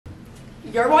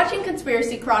You're watching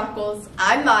Conspiracy Chronicles.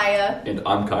 I'm Maya. And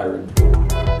I'm Kyron.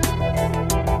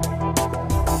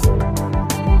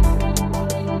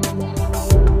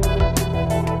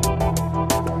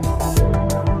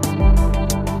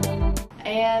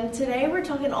 And today we're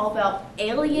talking all about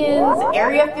aliens,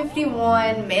 Area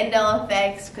 51, Mandela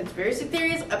effects, conspiracy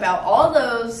theories, about all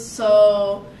those.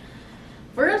 So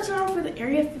we're going to start off with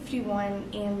Area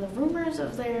 51 and the rumors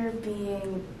of there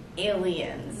being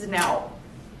aliens. Now,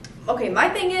 okay, my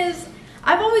thing is,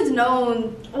 I've always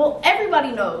known, well,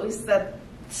 everybody knows that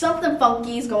something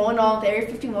funky is going on with Area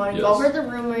 51. You've all heard the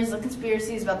rumors, the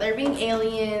conspiracies about there being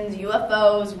aliens,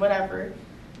 UFOs, whatever.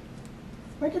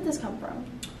 Where did this come from?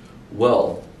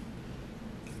 Well,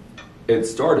 it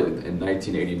started in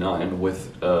 1989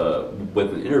 with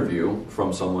an interview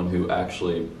from someone who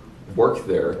actually worked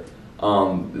there.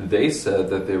 They said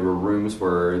that there were rooms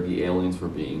where the aliens were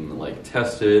being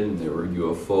tested, and there were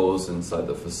UFOs inside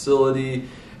the facility,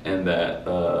 and that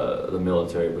the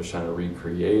military was trying to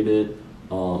recreate it.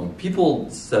 People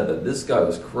said that this guy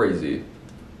was crazy.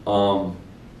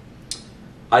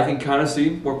 I can kind of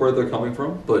see where they're coming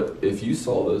from, but if you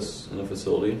saw this in a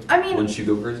facility, wouldn't you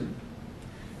go crazy?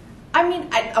 I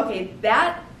wouldn't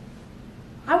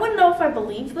know if I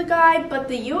believe the guy, but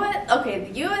the U.S.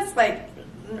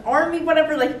 Army,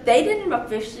 whatever, they didn't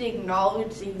officially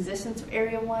acknowledge the existence of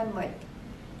Area 1,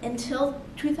 until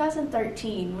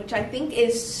 2013, which I think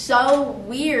is so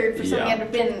weird for something that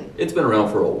had been... It's been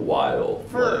around for a while,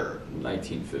 for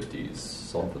 1950s,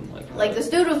 something like that. This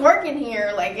dude was working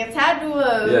here, it's had to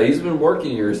have... Yeah, he's been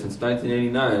working here since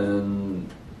 1989, and...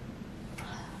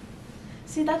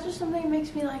 See, that's just something that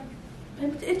makes me,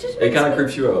 It kind of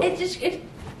creeps you out.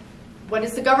 What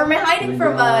is the government hiding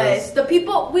from us? The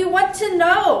people, we want to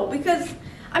know, because,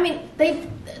 I've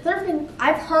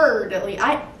heard, at least,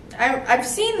 I've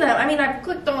seen them, I've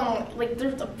clicked on,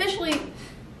 there's officially,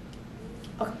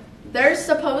 there's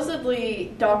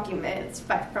supposedly documents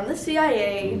back from the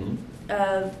CIA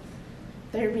of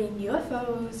there being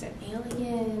UFOs and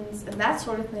aliens and that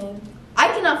sort of thing. I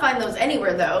cannot find those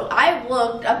anywhere, though. I've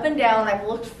looked up and down, I've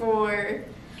looked for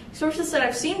sources that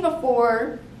I've seen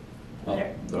before. Well,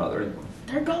 they're not there anymore.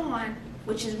 They're gone,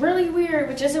 which is really weird,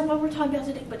 which isn't what we're talking about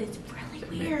today, but it's really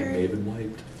weird. It may have been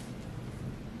wiped.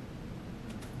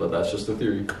 But that's just a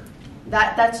theory.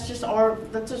 That's just our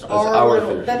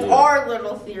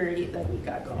little theory that we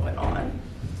got going on.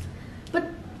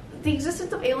 But the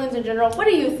existence of aliens in general, what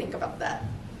do you think about that?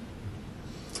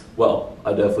 Well,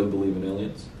 I definitely believe in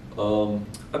aliens.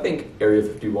 I think Area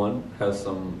 51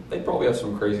 they probably have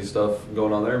some crazy stuff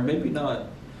going on there. Maybe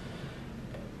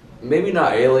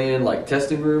not alien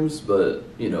testing rooms, but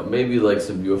maybe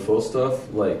some UFO stuff.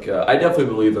 I definitely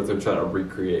believe that they're trying to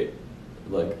recreate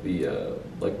what a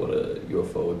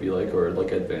UFO would be or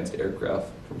advanced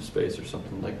aircraft from space or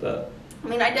something like that.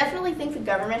 I definitely think the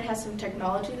government has some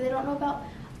technology they don't know about.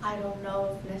 I don't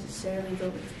know if necessarily they'll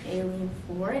be alien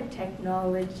foreign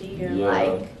technology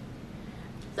or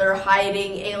they're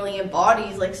hiding alien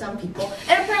bodies like some people.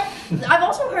 And apparently, I've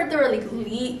also heard there are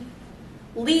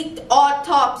leaked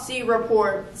autopsy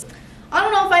reports. I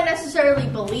don't know if I necessarily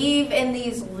believe in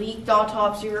these leaked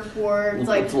autopsy reports.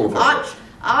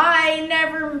 I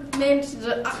never meant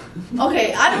to.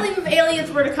 Okay, I believe if aliens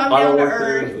were to come down to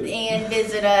Earth and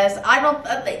visit us,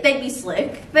 they'd be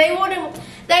slick. They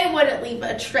wouldn't leave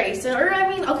a trace.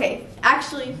 Okay,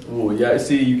 actually. Oh yeah,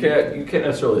 see, you can't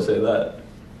necessarily say that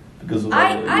because of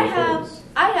I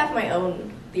have my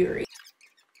own theory.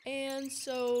 And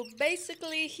so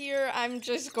basically here I'm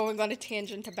just going on a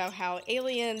tangent about how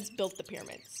aliens built the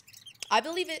pyramids. I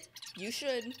believe it. You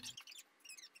should.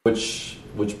 Which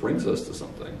brings us to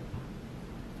something.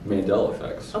 Mandela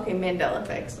effects. Okay, Mandela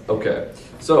effects. Okay.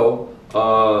 So,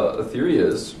 the theory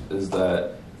is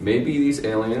that maybe these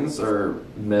aliens are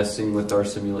messing with our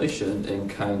simulation and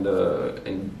kind of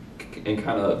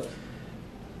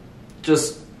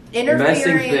just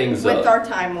messing things with up. Our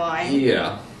timeline.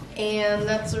 Yeah. And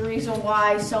that's the reason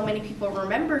why so many people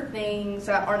remember things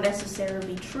that aren't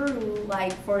necessarily true.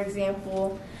 For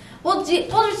example, we'll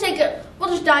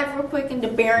just dive real quick into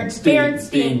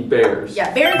Berenstain Bears.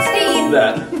 Yeah, Berenstain.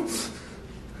 That.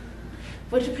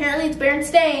 Which apparently it's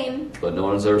Berenstain. But no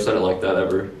one has ever said it like that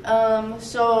ever.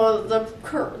 So the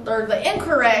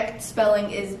incorrect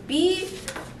spelling is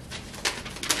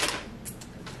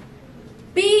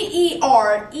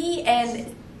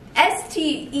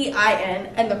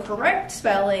Berenstein, and the correct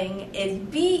spelling is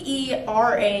Beranstain.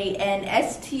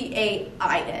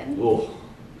 Oh.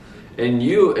 And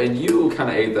you kind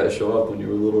of ate that show up when you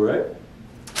were little, right?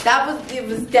 It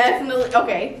was definitely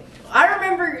okay. I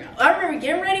remember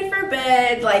getting ready for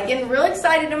bed, getting real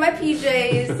excited in my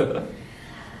PJs.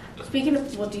 speaking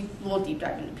of, we'll deep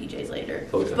dive into PJs later.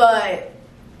 Okay. But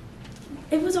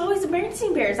it was always the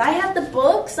Bernstein Bears. I had the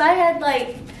books. I had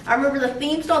I remember the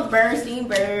theme song, the Bernstein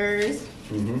Bears.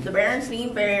 Mm-hmm. The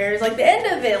Bernstein Bears. Like the end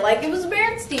of it, it was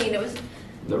Bernstein. It was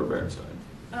never Bernstein.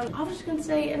 I was just gonna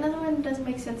say another one that doesn't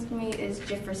make sense to me is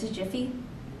Jif versus Jiffy.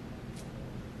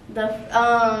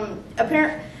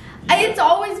 It's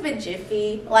always been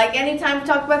Jiffy. Like anytime we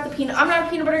talk about the peanut, I'm not a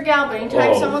peanut butter gal, but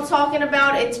anytime someone's talking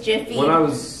about it, it's Jiffy. When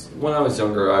I was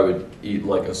younger, I would eat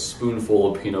like a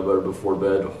spoonful of peanut butter before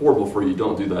bed. Horrible for you,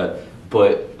 don't do that.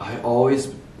 But I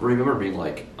always remember being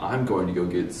like, I'm going to go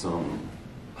get some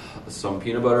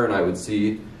peanut butter, and I would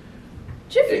see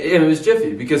Jiffy. And it was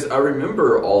Jiffy because I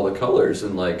remember all the colors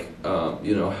and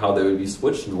how they would be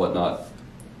switched and whatnot.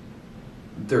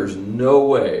 There's no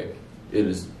way it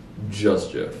is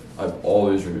just Jif. I've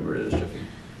always remembered it as Jiffy.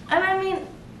 And I mean,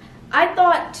 I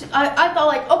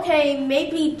thought okay,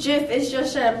 maybe Jif is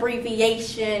just an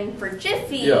abbreviation for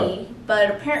Jiffy. Yeah.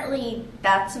 But apparently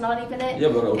that's not even it. Yeah,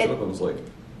 but I looked it up and was like,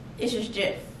 it's just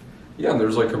Jif. Yeah, and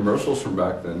there's commercials from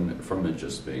back then from it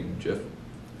just being Jif,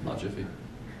 not Jiffy.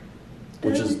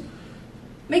 Which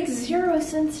makes zero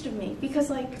sense to me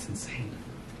because it's insane.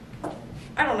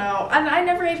 I don't know. I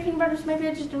never ate peanut butter, so maybe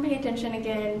I just didn't pay attention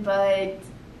again, but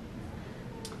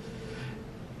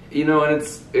and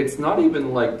it's not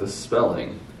even the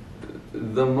spelling.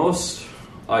 The most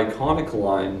iconic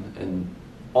line in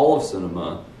all of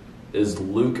cinema is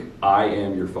Luke, I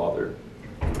am your father.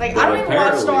 I don't even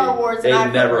watch Star Wars. It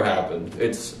never happened.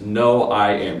 It's no,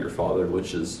 I am your father,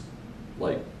 which is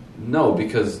no,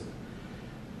 because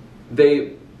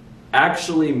they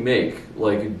actually make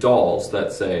dolls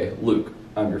that say, Luke,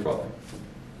 I'm your father.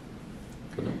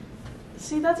 But no.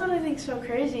 See, that's what I think is so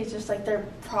crazy. It's just they're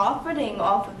profiting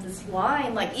off of this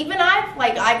line. Even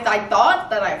I thought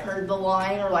that I've heard the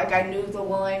line or I knew the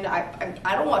line.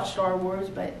 I don't watch Star Wars,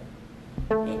 but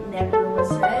it never was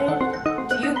said.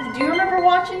 Do you remember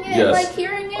watching it yes. and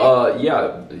hearing it?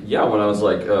 Yeah. When I was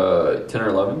 10 or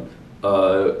 11,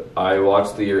 I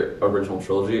watched the original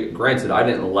trilogy. Granted, I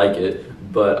didn't like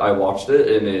it, but I watched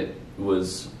it and it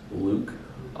was Luke,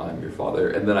 I'm your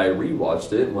father. And then I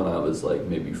rewatched it when I was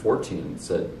maybe 14 and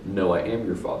said, no, I am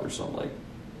your father. So I'm like,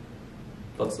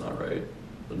 that's not right.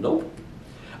 But nope.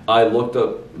 I looked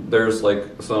up, there's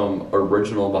some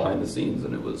original behind the scenes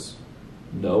and it was,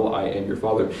 no, I am your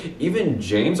father. Even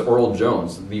James Earl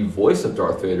Jones, the voice of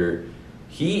Darth Vader,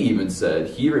 he even said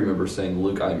he remembers saying,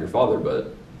 Luke, I am your father,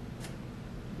 but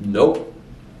nope,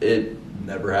 it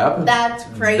never happened. That's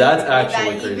crazy. That's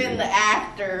actually crazy. Even the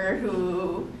actor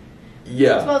who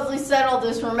Yeah. supposedly said all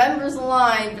this remembers the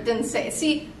line, but didn't say it.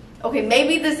 See, okay,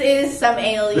 maybe this is some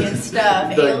alien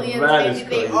stuff. Aliens, maybe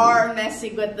they are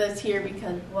messing with us here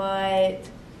because what?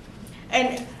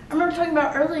 And I remember talking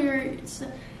about earlier,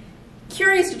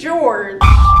 Curious George.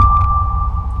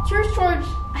 Curious George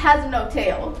has no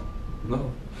tail.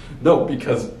 No,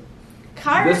 because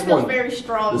Kyra feels very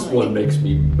strongly. This one makes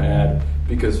me mad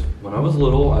because when I was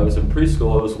little, I was in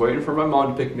preschool. I was waiting for my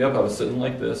mom to pick me up. I was sitting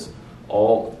like this,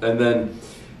 and then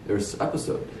there was this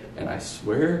episode, and I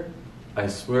swear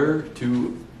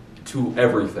to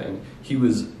everything, he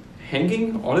was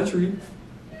hanging on a tree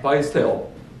by his tail.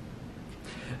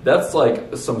 That's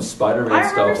some Spider-Man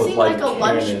stuff with I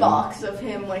remember seeing a lunchbox of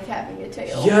him having a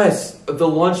tail. Yes, the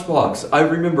lunchbox. I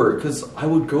remember because I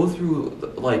would go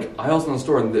through aisles in the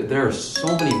store, and there are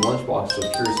so many lunchboxes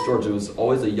of Curious George. It was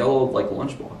always a yellow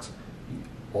lunchbox. He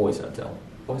always had a tail.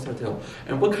 Always had a tail.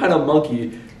 And what kind of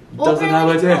monkey doesn't have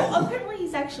a tail? Well, apparently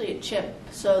he's actually a chimp,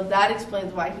 so that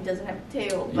explains why he doesn't have a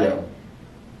tail. But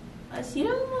he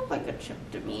doesn't look like a chimp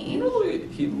to me. No,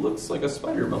 he looks like a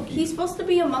spider monkey. He's supposed to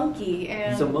be a monkey,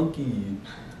 and he's a monkey.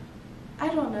 I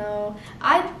don't know.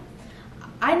 I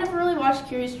never really watched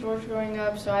Curious George growing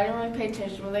up, so I didn't really pay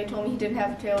attention. When they told me he didn't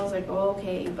have a tail, I was like, oh,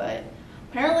 okay. But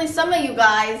apparently some of you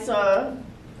guys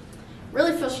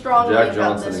really feel strongly Jack about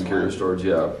Johnson this and Curious George,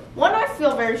 yeah. One I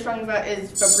feel very strong about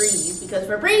is Febreze, because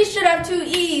Febreze should have 2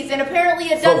 E's, and apparently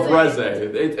it doesn't.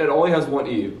 Febreze. It only has 1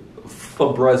 E.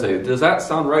 Febreze. Does that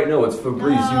sound right? No, it's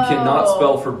Febreze. No. You cannot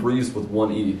spell Febreze with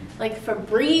 1 E. Febreze,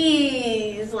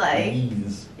 Breeze.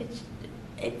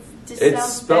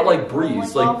 It's spelled like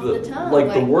breeze,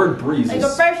 the word breeze. A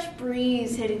fresh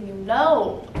breeze hitting you.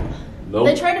 No. Nope.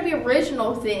 They tried to be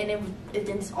original with it, and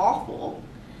it's awful.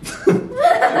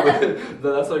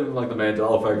 That's not even the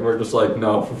Mandela effect. We're just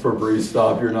no, Febreze,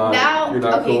 stop. You're not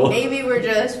cool. Maybe we're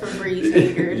just Febreze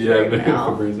haters. Yeah, right maybe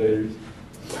now. Febreze haters.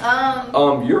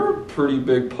 You're a pretty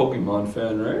big Pokemon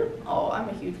fan, right? Oh, I'm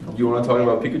a huge Pokemon fan. You want to talk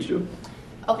about Pikachu?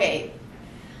 Okay.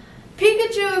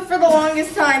 Pikachu, for the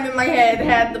longest time in my head,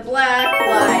 had the black,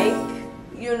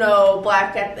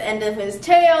 black at the end of his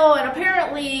tail, and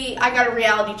apparently I got a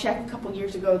reality check a couple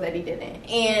years ago that he didn't,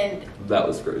 and that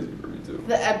was crazy for me too.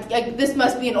 This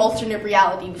must be an alternate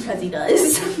reality because he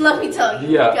does. Let me tell you,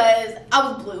 because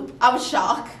I was blue. I was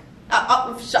shocked.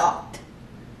 I was shocked.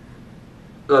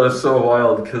 That is so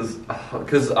wild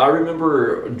because I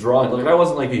remember drawing, like I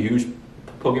wasn't like a huge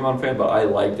Pokemon fan, but I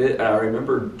liked it, and I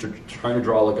remember trying to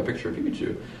draw like a picture of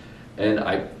Pikachu, and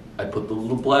I put the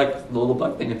little black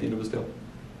thing at the end of his tail.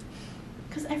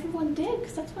 Because everyone did,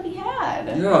 because that's what he had.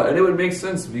 Yeah, and it would make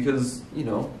sense because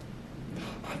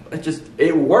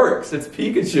it works. It's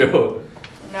Pikachu.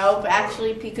 Nope,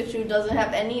 actually Pikachu doesn't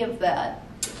have any of that.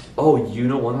 Oh, you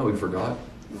know one that we forgot?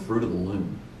 Fruit of the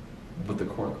Loom with the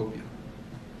cornucopia.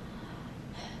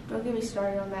 Don't get me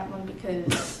started on that one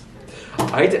because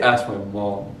I had to ask my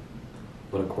mom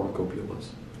what a cornucopia was.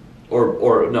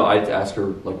 Or no, I had to ask her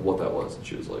like what that was, and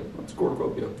she was like, "What's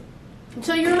cornucopia?"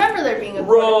 So you remember there being a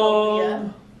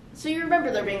cornucopia? So you remember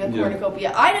there being a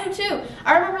cornucopia? I do too.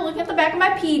 I remember looking at the back of my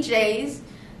PJs,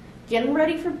 getting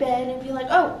ready for bed, and be like,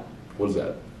 "Oh, what is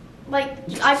that?" Like,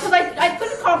 I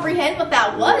couldn't comprehend what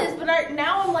that was, but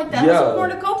now I'm like, that's a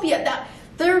cornucopia. That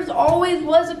there's always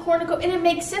was a cornucopia, and it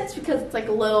makes sense because it's like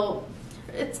a little.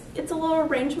 It's a little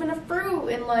arrangement of fruit,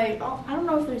 and like I don't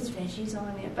know if there's veggies on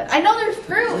it, but I know there's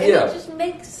fruit, and it just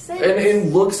makes sense. And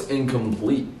it looks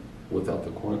incomplete without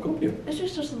the cornucopia. It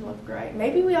just doesn't look right.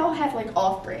 Maybe we all had like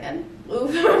off-brand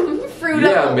fruit.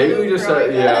 Yeah, maybe we just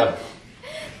had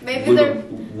Maybe they're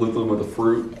Lutheran with the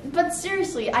fruit. But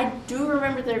seriously, I do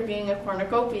remember there being a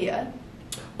cornucopia.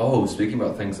 Oh, speaking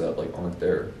about things that like aren't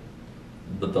there,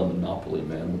 the Monopoly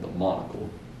man with the monocle.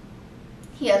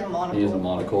 He has a monocle. He has a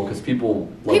monocle because people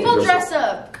dress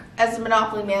up as a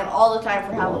Monopoly man all the time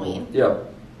for Halloween. Yeah.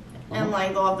 And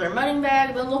like they'll have their money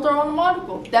bag, then they'll throw on a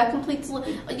monocle. That completes. Like,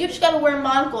 you just gotta wear a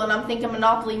monocle, and I'm thinking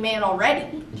Monopoly man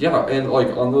already. Yeah, and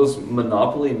like on those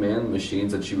Monopoly man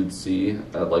machines that you would see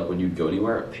at like when you'd go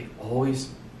anywhere, they always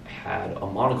had a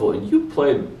monocle. And you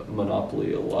played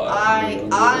Monopoly a lot. I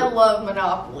love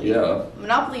Monopoly. Yeah.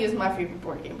 Monopoly is my favorite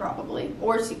board game probably,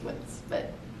 or Sequence,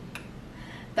 but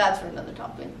that's for another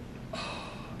topic.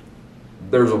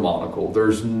 There's a monocle.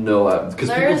 There's no because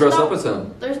people dress up as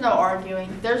him. There's no arguing.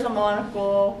 There's a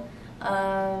monocle.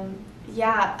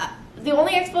 Yeah. The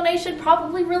only explanation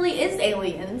probably really is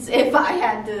aliens. If I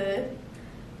had to.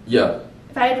 Yeah.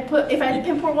 If I had to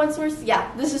pinpoint one source,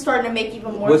 this is starting to make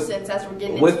even more sense as we're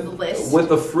getting into the list. With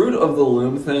the Fruit of the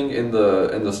Loom thing in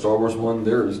the Star Wars one,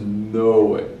 there is no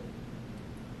way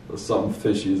something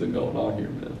fishy isn't going on here,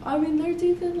 man. I mean, there's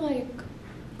even like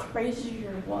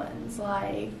crazier ones,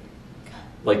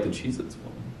 like the Cheez-Its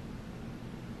one.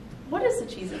 What is the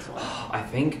Cheez-Its one? I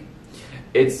think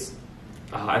it's.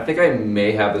 I think I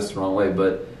may have this the wrong way,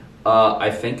 but I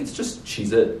think it's just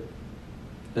Cheez-It.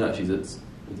 No, not Cheez-Its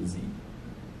with a Z.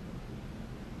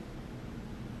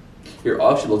 Here,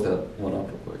 I'll actually look that one up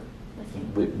real quick. Okay.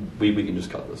 We can just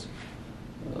cut this.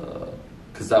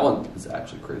 Because that one is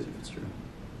actually crazy if it's true.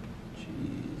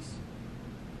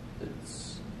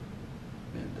 It's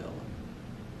Mandela.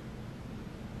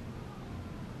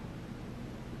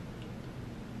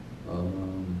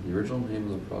 The original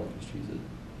name of the product is Cheez-It.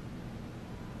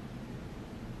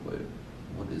 Wait,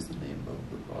 what is the name of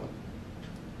the product?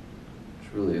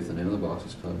 Truly, if the name of the box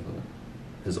is clarified,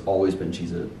 has always been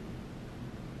Cheez-It.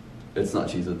 It's not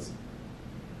Cheez-Its.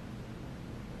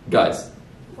 Guys.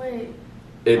 Wait.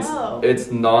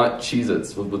 It's not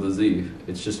Cheez-Its with a Z.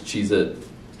 It's just Cheez-It.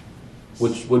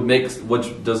 Which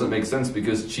doesn't make sense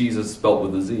because cheese is spelt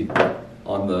with a Z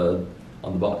on the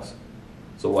box.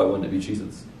 So why wouldn't it be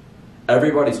Cheez-Its?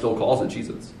 Everybody still calls it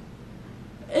Cheez-Its.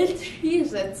 It's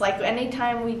Cheez-Its. Like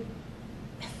anytime we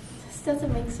this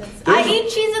doesn't make sense. I eat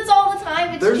Cheez-Its all the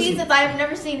time. It's Cheez-Its. I've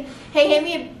never seen, hey, hand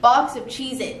me a box of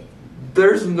Cheez-It.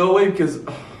 There's no way because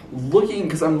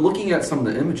I'm looking at some of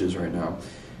the images right now.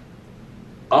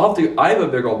 I have a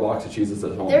big old box of Cheez-Its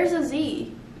at home. There's a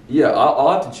Z. Yeah,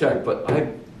 I'll have to check, but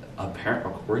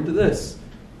according to this,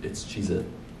 it's Cheez-It.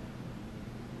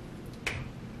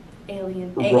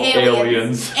 Aliens.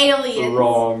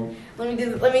 Wrong. Let me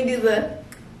do the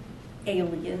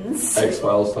aliens.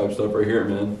 X-Files type stuff right here,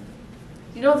 man.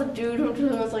 You know the dude who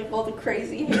has like all the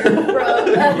crazy hair from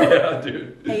yeah,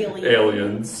 dude.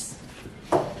 Aliens.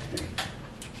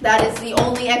 That is the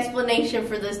only explanation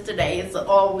for this today. It's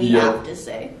all we have to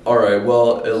say. All right.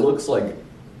 Well, it looks like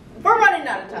we're running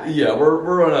out of time. Yeah, we're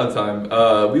running out of time.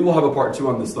 We will have a part 2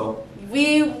 on this though.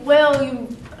 We will.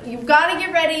 you've got to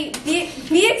get ready.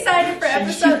 Be excited for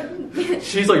episode.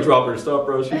 She's like dropping her stuff,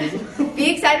 bro.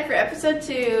 Be excited for episode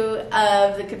 2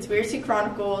 of the Conspiracy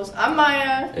Chronicles. I'm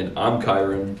Maya. And I'm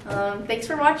Kyron. Thanks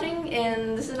for watching,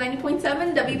 and this is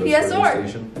 90.7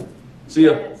 WPSR. See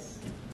ya. Yes.